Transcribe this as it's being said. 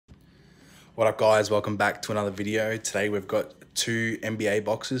What up guys, welcome back to another video. Today we've got two NBA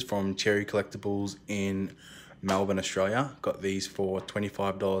boxes from Cherry Collectables in Melbourne, Australia. Got these for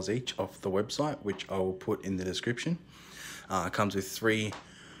 $25 each off the website, which I will put in the description. It comes with three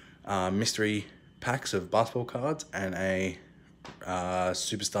mystery packs of basketball cards and a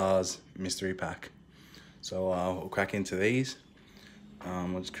Superstars mystery pack. So we'll crack into these. I'll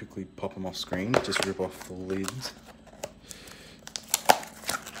just quickly pop them off screen, just rip off the lids.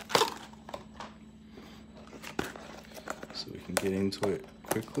 So we can get into it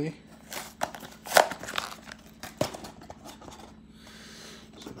quickly.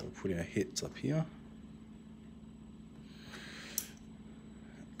 So we'll put our hits up here.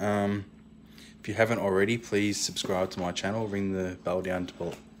 If you haven't already, please subscribe to my channel, ring the bell down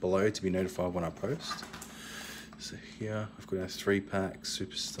below to be notified when I post. So here I've got our 3-pack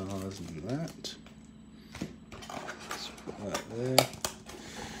Superstars and that. Let's put that there.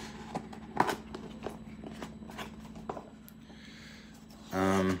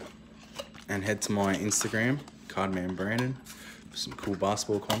 And head to my Instagram, Cardman Brandon, for some cool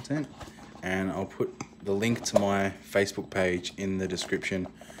basketball content. And I'll put the link to my Facebook page in the description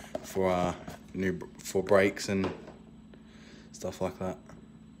for for breaks and stuff like that.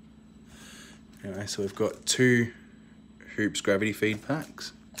 Anyway, so we've got two Hoops Gravity Feed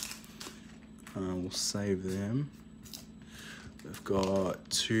packs. We'll save them. We've got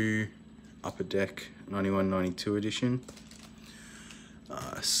two Upper Deck 91-92 edition.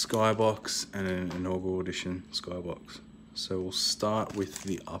 Skybox and an inaugural edition Skybox. So we'll start with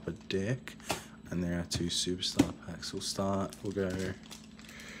the Upper Deck, and there are two Superstar packs. We'll go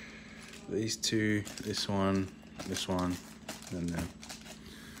these two, this one, and then.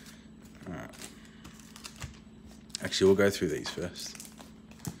 Alright. Actually, we'll go through these first.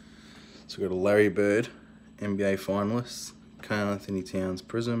 So we've got a Larry Bird, NBA finalists, Karl Anthony Towns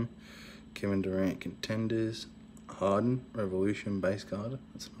Prism, Kevin Durant Contenders, Harden Revolution base card,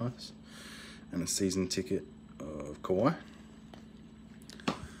 that's nice, and a season ticket of Kawhi,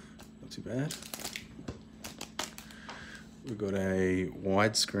 not too bad. We've got a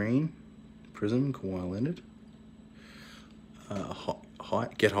widescreen Prism Kawhi Leonard,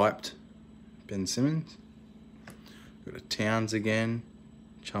 Get Hyped Ben Simmons. We've got a Towns again,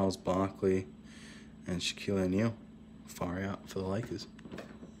 Charles Barkley, and Shaquille O'Neal, far out for the Lakers.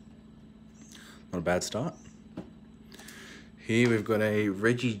 Not a bad start. Here we've got a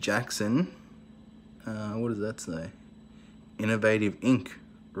Reggie Jackson, what does that say? Innovative Ink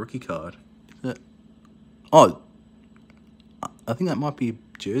rookie card. Is that? Oh, I think that might be a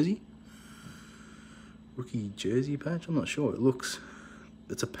jersey. Rookie jersey patch, I'm not sure.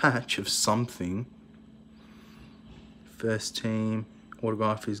 It's a patch of something. First team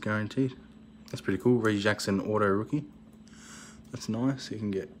autograph is guaranteed. That's pretty cool. Reggie Jackson auto rookie. That's nice. You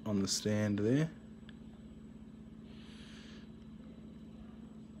can get on the stand there.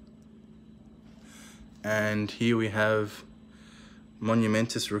 And here we have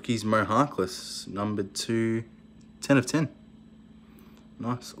Monumentous Rookies Mo Harkless, numbered to 10 of 10.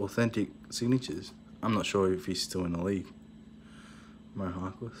 Nice, authentic signatures. I'm not sure if he's still in the league. Mo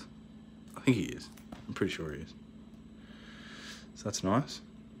Harkless. I think he is. I'm pretty sure he is. So that's nice.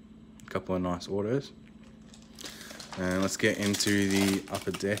 A couple of nice autos. And let's get into the Upper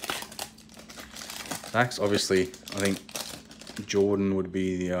Deck packs. Obviously, I think Jordan would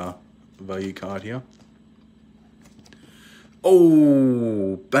be the value card here.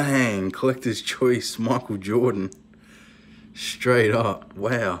 Oh, bang, collector's choice, Michael Jordan. Straight up,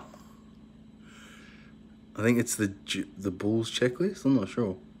 wow. I think it's the Bulls checklist, I'm not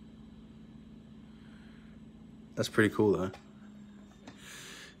sure. That's pretty cool though.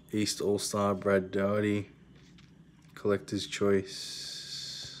 East All-Star Brad Doherty, collector's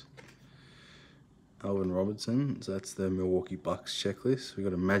choice, Alvin Robertson. So that's the Milwaukee Bucks checklist. We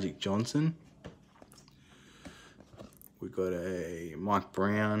got a Magic Johnson. We got a Mike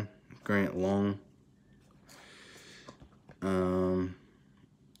Brown, Grant Long,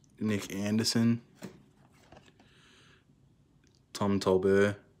 Nick Anderson, Tom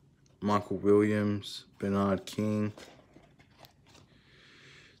Tolbert, Michael Williams, Bernard King,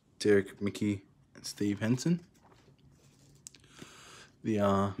 Derek Mickey, and Steve Henson.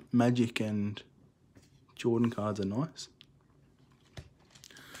 The Magic and Jordan cards are nice.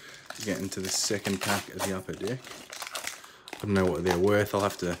 Get into the second pack of the Upper Deck. I don't know what they're worth. I'll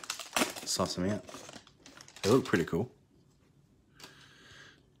have to suss them out. They look pretty cool.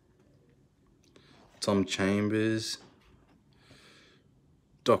 Tom Chambers.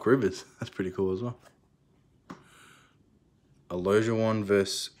 Doc Rivers. That's pretty cool as well. Olajuwon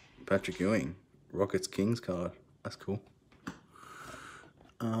versus Patrick Ewing. Rockets Kings card. That's cool.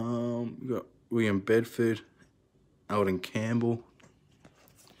 We got William Bedford, Alden Campbell,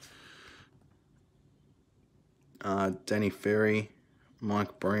 Danny Ferry,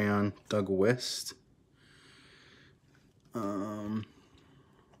 Mike Brown, Doug West,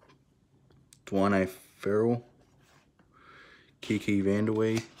 Dwayne Farrell, Kiki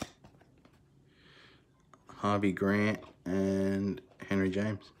Vanderwee, Harvey Grant, and Henry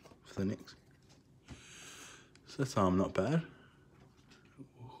James for the Knicks. So that's not bad.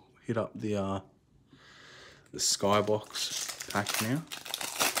 We'll hit up the Skybox pack now.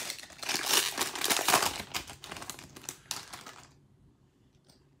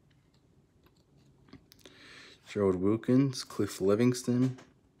 Gerald Wilkins, Cliff Livingston.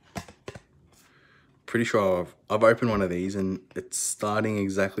 Pretty sure I've opened one of these and it's starting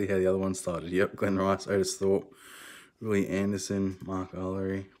exactly how the other one started. Yep, Glenn Rice, Otis Thorpe, Willie Anderson, Mark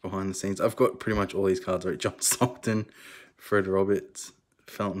Allery, behind the scenes. I've got pretty much all these cards right. John Stockton, Fred Roberts,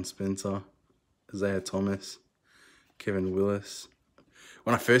 Felton Spencer, Isaiah Thomas, Kevin Willis.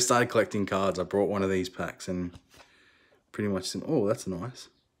 When I first started collecting cards, I brought one of these packs and pretty much said, oh, that's nice.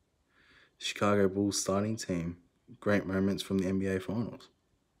 Chicago Bulls starting team. Great moments from the NBA Finals.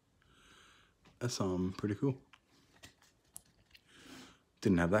 That's pretty cool.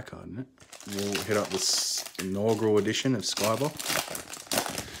 Didn't have that card in it. We'll hit up this inaugural edition of Skybox.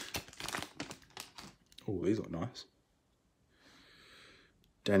 Oh, these look nice.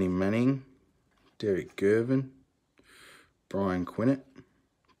 Danny Manning, Derek Gervin, Brian Quinnett,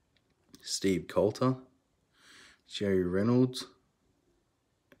 Steve Coulter, Jerry Reynolds,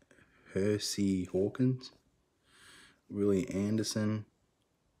 Hersey Hawkins, Willie Anderson,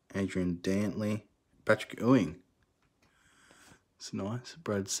 Adrian Dantley, Patrick Ewing. It's nice.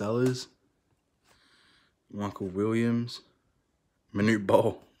 Brad Sellers, Michael Williams, Manute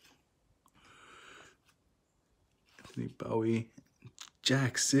Bol, Anthony Bowie,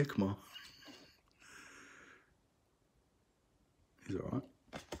 Jack Sikma. He's alright.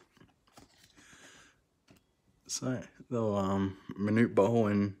 So, though, Manute Bol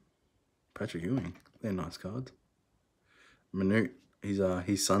and Patrick Ewing, they're nice cards. Manute,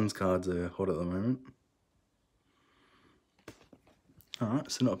 his son's cards are hot at the moment.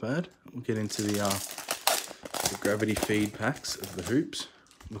 Alright, so not bad. We'll get into the gravity feed packs of the hoops.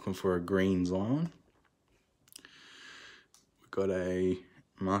 Looking for a green Zion. We've got a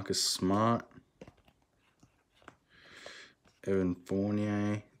Marcus Smart, Evan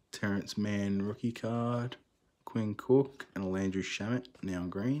Fournier, Terrence Mann rookie card, Quinn Cook, and a Landry Shamet, now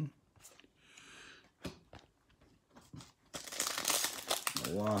green.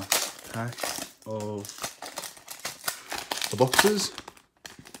 The last pack of the boxes.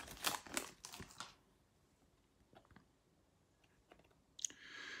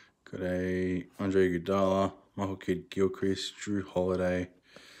 Got a Andre Iguodala, Michael Kidd-Gilchrist, Drew Holiday,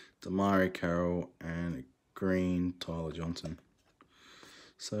 Damari Carroll, and a green Tyler Johnson.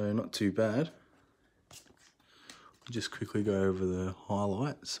 So not too bad. We'll just quickly go over the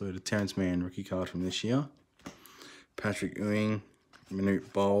highlights. So the Terrence Mann rookie card from this year. Patrick Ewing,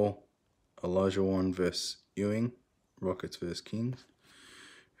 Manute Bol, Elijah Wan versus Ewing, Rockets versus Kings.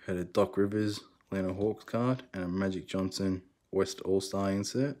 Had a Doc Rivers, Atlanta Hawks card, and a Magic Johnson West All-Star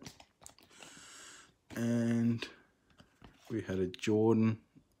insert. And we had a Jordan,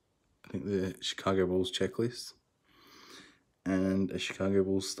 I think the Chicago Bulls checklist, and a Chicago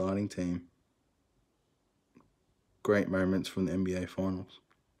Bulls starting team. Great moments from the NBA Finals.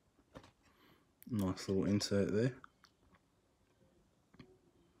 Nice little insert there.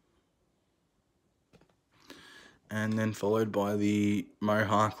 And then followed by the Mo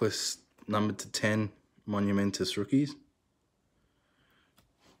Harkless numbered to 10 Monumentous Rookies.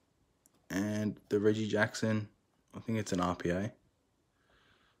 And the Reggie Jackson, I think it's an RPA,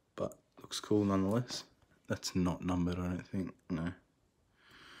 but looks cool nonetheless. That's not numbered, I don't think, no.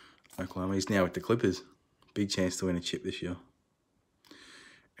 Oklahoma, he's now with the Clippers. Big chance to win a chip this year.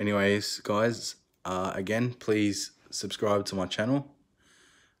 Anyways, guys, again, please subscribe to my channel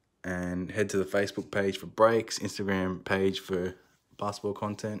and head to the Facebook page for breaks, Instagram page for basketball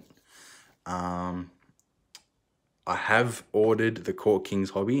content. I have ordered the Court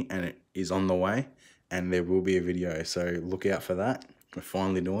Kings hobby and it is on the way, and there will be a video, so look out for that. We're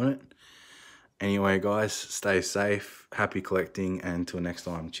finally doing it. Anyway, guys, stay safe, happy collecting, and until next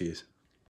time, cheers.